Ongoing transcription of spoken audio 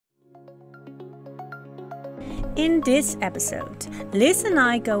In this episode, Liz and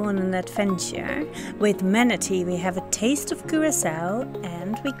I go on an adventure. With Manatee we have a taste of Curaçao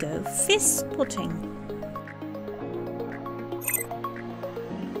and we go fish spotting.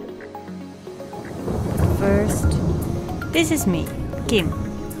 First, this is me, Kim.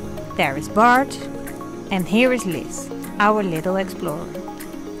 There is Bart and here is Liz, our little explorer.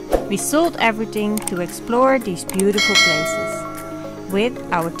 We sold everything to explore these beautiful places with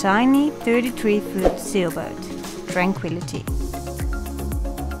our tiny 33-foot sailboat, Tranquillity.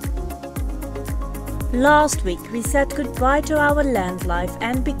 Last week we said goodbye to our land life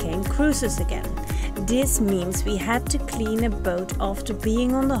and became cruisers again. This means we had to clean a boat after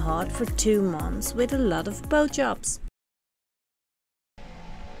being on the heart for 2 months with a lot of boat jobs.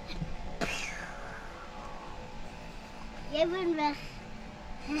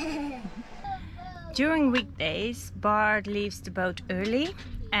 During weekdays, Bart leaves the boat early,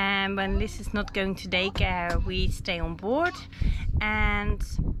 and when Liz is not going to daycare, we stay on board and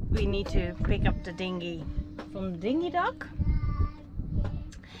we need to pick up the dinghy from the dinghy dock.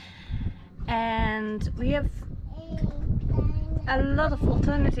 And we have a lot of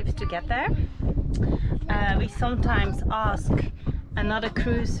alternatives to get there. We sometimes ask another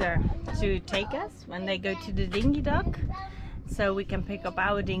cruiser to take us when they go to the dinghy dock, so we can pick up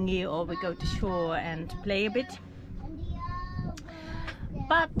our dinghy or we go to shore and play a bit.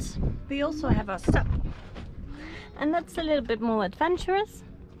 But we also have our SUP, and that's a little bit more adventurous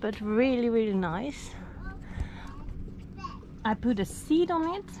but really nice. I put a seat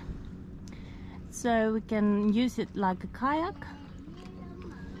on it so we can use it like a kayak,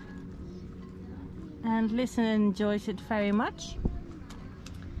 and Liz enjoys it very much.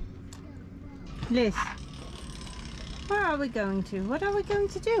 Liz, where are we going to? What are we going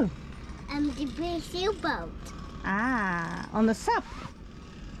to do? The big sailboat. Ah, on the SUP?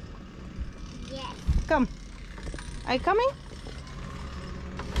 Yes. Come. Are you coming?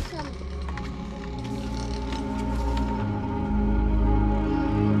 Come.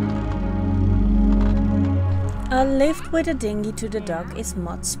 A lift with a dinghy to the dock is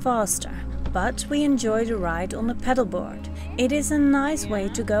much faster, but we enjoy the ride on a paddleboard. It is a nice way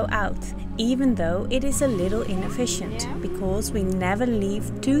to go out, even though it is a little inefficient, because we never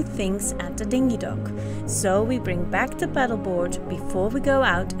leave 2 things at the dinghy dock. So we bring back the paddleboard before we go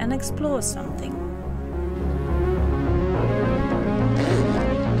out and explore something.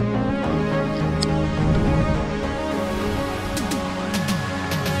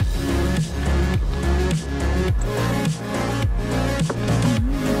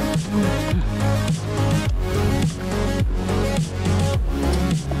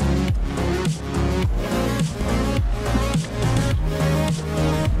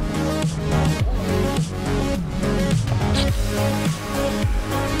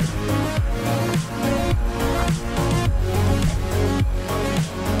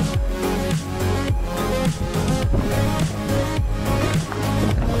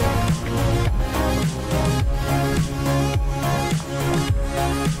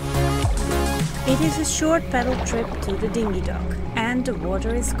 It is a short paddle trip to the dinghy dock, and the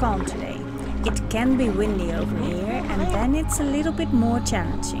water is calm today. It can be windy over here, and then it's a little bit more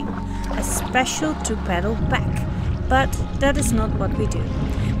challenging, especially to paddle back. But that is not what we do.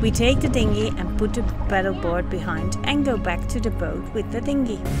 We take the dinghy and put the paddleboard behind and go back to the boat with the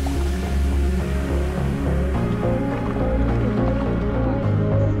dinghy.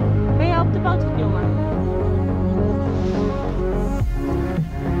 Wil je op de boot klommen?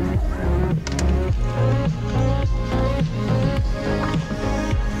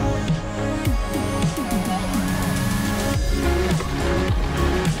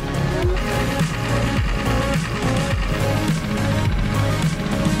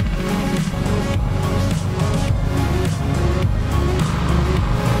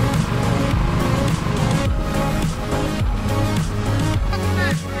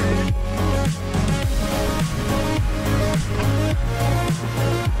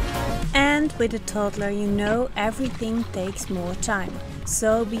 With a toddler, you know, everything takes more time.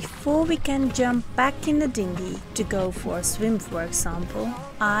 So before we can jump back in the dinghy to go for a swim, for example,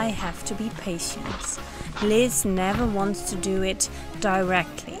 I have to be patient. Liz never wants to do it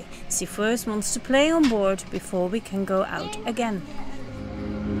directly. She first wants to play on board before we can go out again.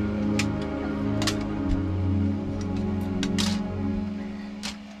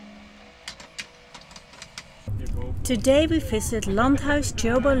 Today we visit Landhuis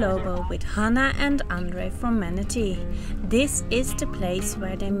Chobolobo with Hannah and Andre from Manatee. This is the place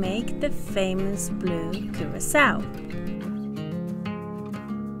where they make the famous blue Curaçao.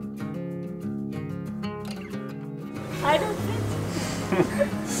 I don't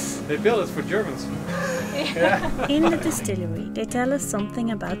fit. They built it for Germans. In the distillery, they tell us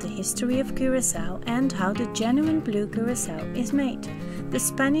something about the history of Curaçao and how the genuine blue Curaçao is made. The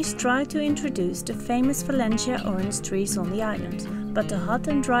Spanish tried to introduce the famous Valencia orange trees on the island, but the hot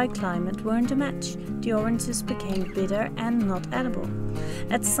and dry climate weren't a match. The oranges became bitter and not edible.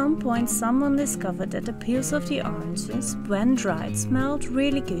 At some point, someone discovered that the peels of the oranges, when dried, smelled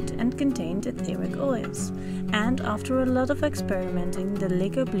really good and contained etheric oils. And after a lot of experimenting, the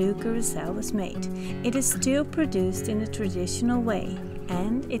liquor blue Curaçao was made. It is still produced in the traditional way,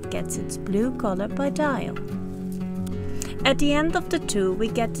 and it gets its blue color by dial. At the end of the tour, we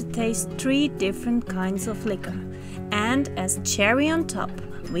get to taste 3 different kinds of liquor, and as cherry on top,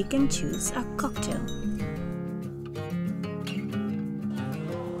 we can choose a cocktail.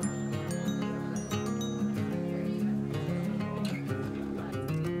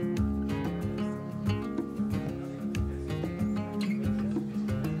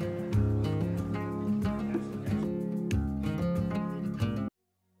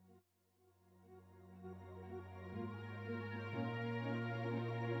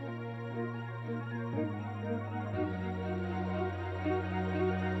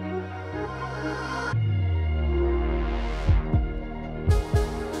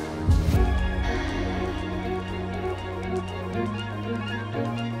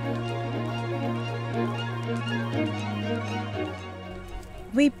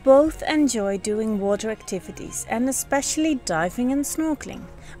 We both enjoy doing water activities and especially diving and snorkeling.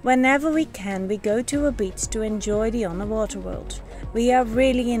 Whenever we can, we go to a beach to enjoy the underwater world. We are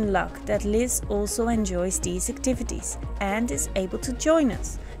really in luck that Liz also enjoys these activities and is able to join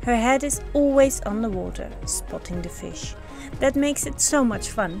us. Her head is always on the water, spotting the fish. That makes it so much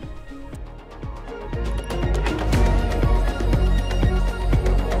fun.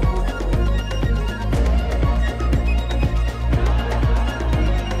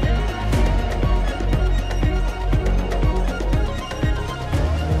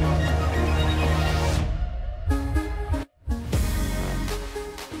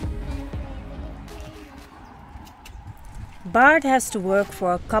 Bart has to work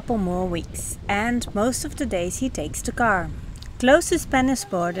for a couple more weeks, and most of the days he takes the car. Close to Spanish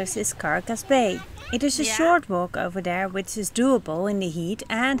borders is Caracas Bay. It is a short walk over there, which is doable in the heat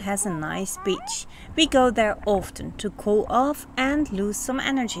and has a nice beach. We go there often to cool off and lose some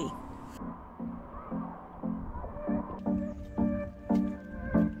energy.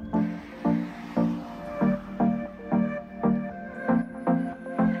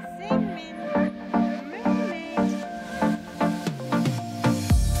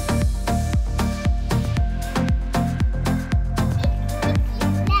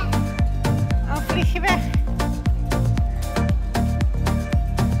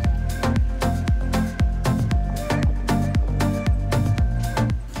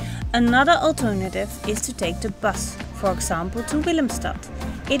 Another alternative is to take the bus, for example to Willemstad.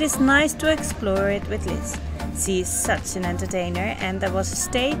 It is nice to explore it with Liz. She is such an entertainer and there was a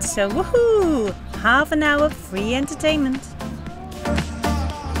stage, so woohoo! Half an hour free entertainment.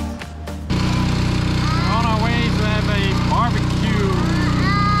 On our way to have a barbecue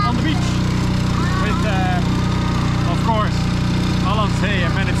on the beach with, of course, Hollandse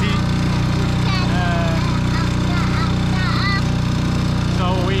amenity. So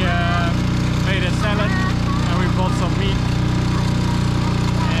we made a salad and we bought some meat,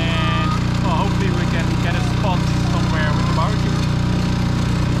 and well, hopefully we can get a spot somewhere with the barbecue.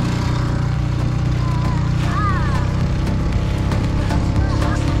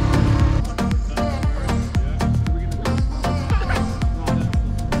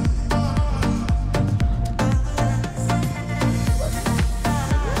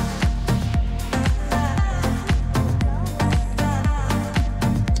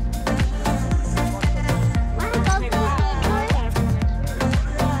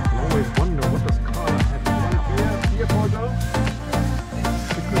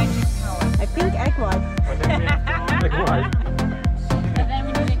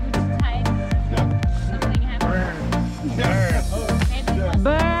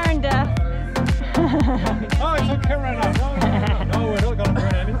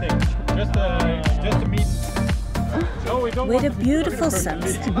 With a beautiful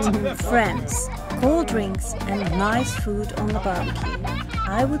sunset, friends, cold drinks and nice food on the barbecue,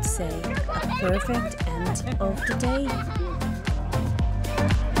 I would say a perfect end of the day.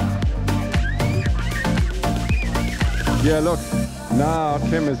 Yeah, look, now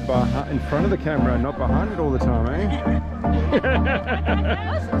Kim is in front of the camera, not behind it all the time, eh?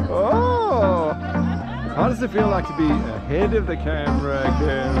 Oh! How does it feel like to be ahead of the camera,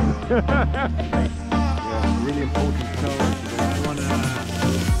 Kim? Yeah, really important. So,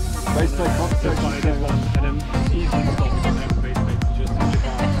 based on concept.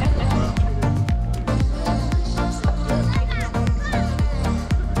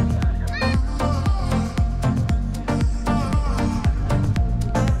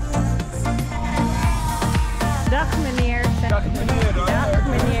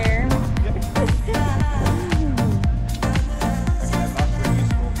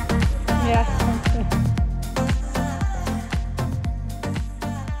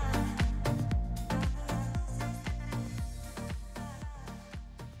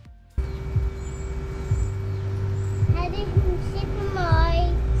 Super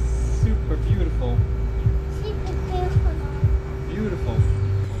mooi. Super beautiful. Super beautiful. Beautiful.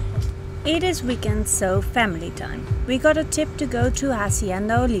 It is weekend, so family time. We got a tip to go to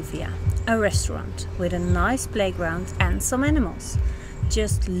Hacienda Olivia, a restaurant with a nice playground and some animals.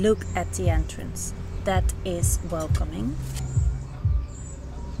 Just look at the entrance. That is welcoming.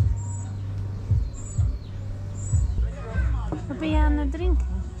 Wat ben je aan het drinken?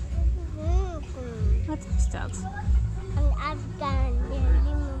 Wat is dat? Een Afghan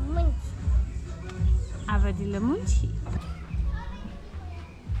limonci. Ava di limonci.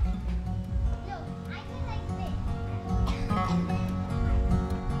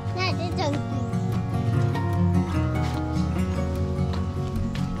 Ja, dit is ook goed.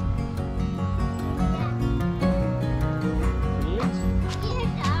 Links? Hier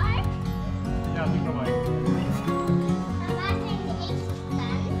daar. Ja, die kan mij. En waar zijn de eerste dan?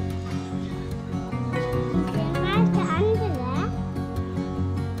 En waar is de andere?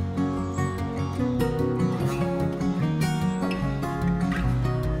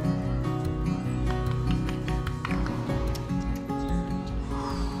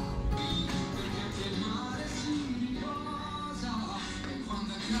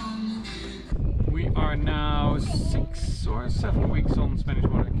 We are now 6 or 7 weeks on Spanish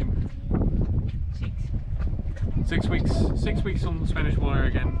water, Kim. 6 weeks. 6 weeks on Spanish water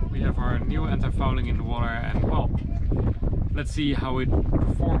again. We have our new antifouling in the water, and well, let's see how it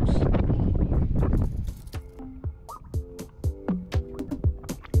performs.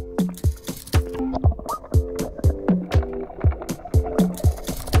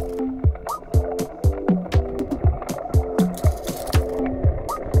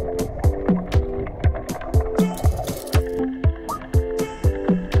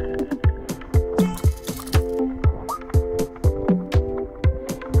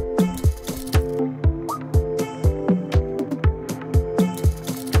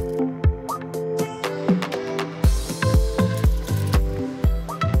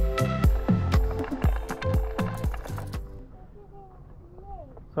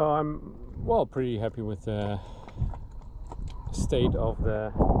 So I'm well pretty happy with the state of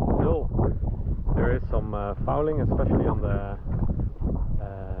the hull. There is some fouling, especially on the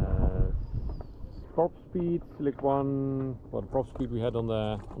prop speed, slick one. Well, the prop speed we had on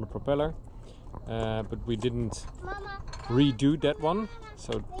the propeller, but we didn't Mama, redo that one.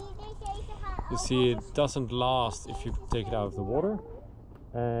 So wil je deze even gaan you see, it doesn't last if you take it out of the water.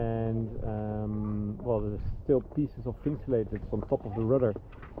 And well, there's still pieces of insulated on top of the rudder,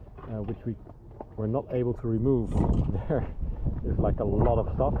 which we were not able to remove. There is like a lot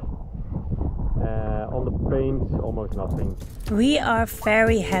of stuff. On the paint, almost nothing. We are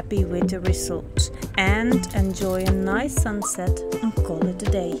very happy with the result and enjoy a nice sunset and call it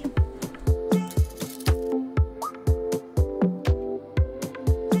a day.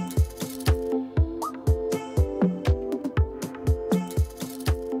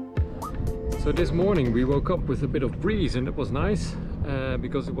 So this morning we woke up with a bit of breeze, and it was nice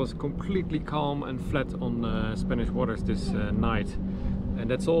because it was completely calm and flat on Spanish waters this night. And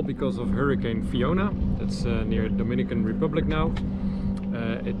that's all because of Hurricane Fiona. That's near Dominican Republic now.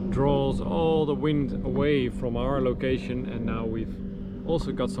 It draws all the wind away from our location, and now we've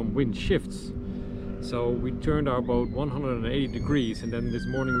also got some wind shifts. So we turned our boat 180 degrees, and then this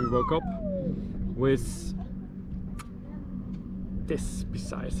morning we woke up with this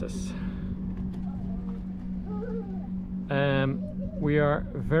beside us. We are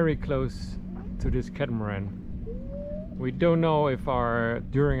very close to this catamaran. We don't know if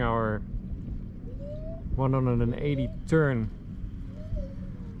during our 180 turn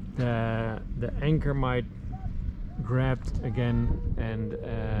the anchor might grab again, and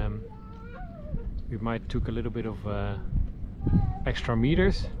we might took a little bit of extra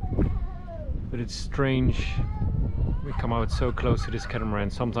meters, but it's strange. We come out so close to this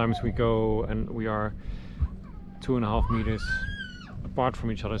catamaran. Sometimes we go and we are 2.5 meters apart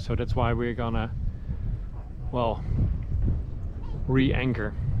from each other, so that's why we're gonna, well,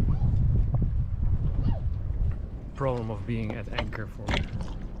 re-anchor. Problem of being at anchor for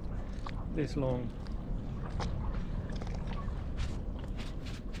this long.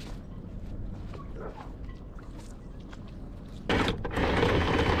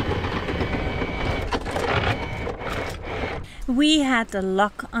 We had the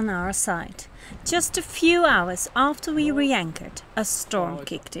luck on our side. Just a few hours after we re-anchored, a storm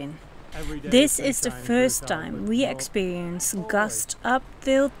kicked in. This is the first time we experience gusts up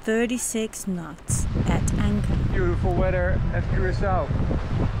till 36 knots at anchor. Beautiful weather at Curaçao.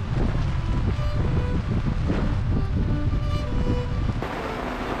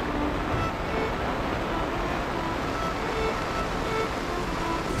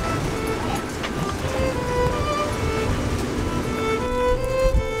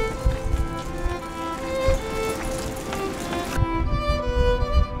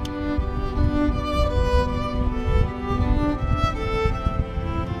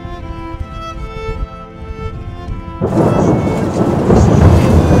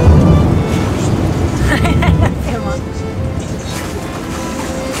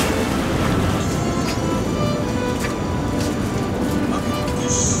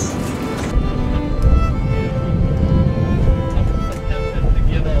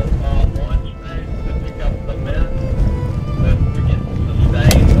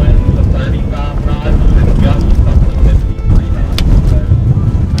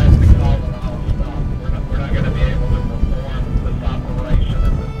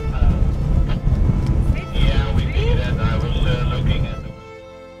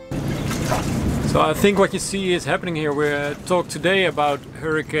 So I think what you see is happening here. We talk today about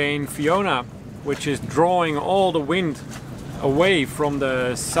Hurricane Fiona, which is drawing all the wind away from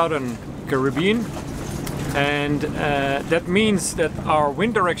the southern Caribbean, and that means that our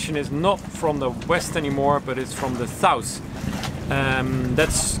wind direction is not from the west anymore, but it's from the south.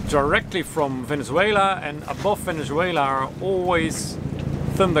 That's directly from Venezuela, and above Venezuela are always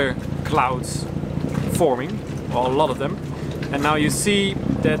thunder clouds forming, well, a lot of them. And now you see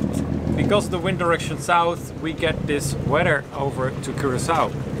that because of the wind direction south, we get this weather over to Curaçao.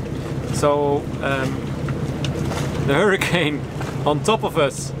 So the hurricane on top of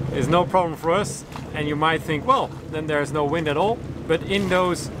us is no problem for us, and you might think, well, then there's no wind at all. But in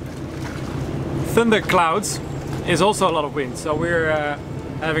those thunder clouds is also a lot of wind. So we're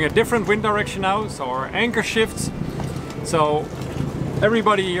having a different wind direction now, so our anchor shifts. So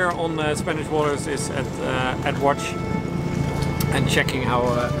everybody here on Spanish waters is at watch and checking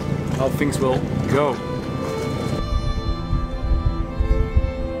how things will go.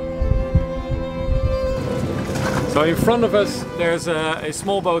 So in front of us there's a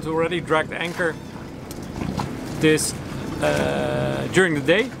small boat who already dragged anchor this during the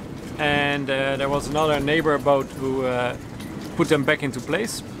day, and there was another neighbor boat who put them back into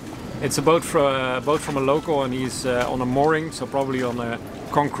place. It's a boat from a local, and he's on a mooring, so probably on a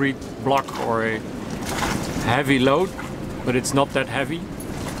concrete block or a heavy load, but it's not that heavy.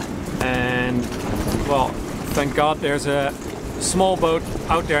 And well, thank God there's a small boat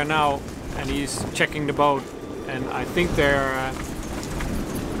out there now, and he's checking the boat, and I think they're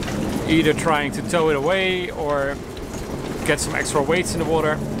either trying to tow it away or get some extra weights in the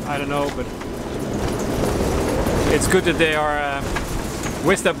water. I don't know, but it's good that they are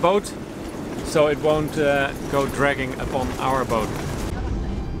with that boat, so it won't go dragging upon our boat.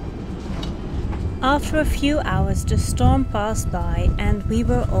 After a few hours the storm passed by and we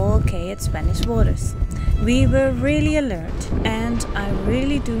were all okay at Spanish waters. We were really alert, and I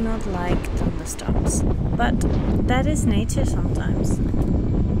really do not like thunderstorms, but that is nature sometimes.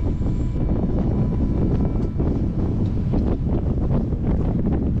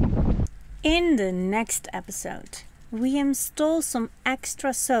 In the next episode we install some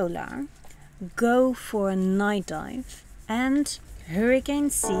extra solar, go for a night dive, and hurricane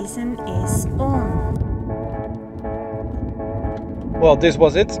season is on. Well, this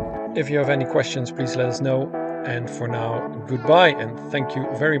was it. If you have any questions, please let us know. And for now, goodbye, and thank you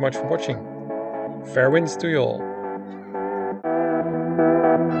very much for watching. Fair winds to you all.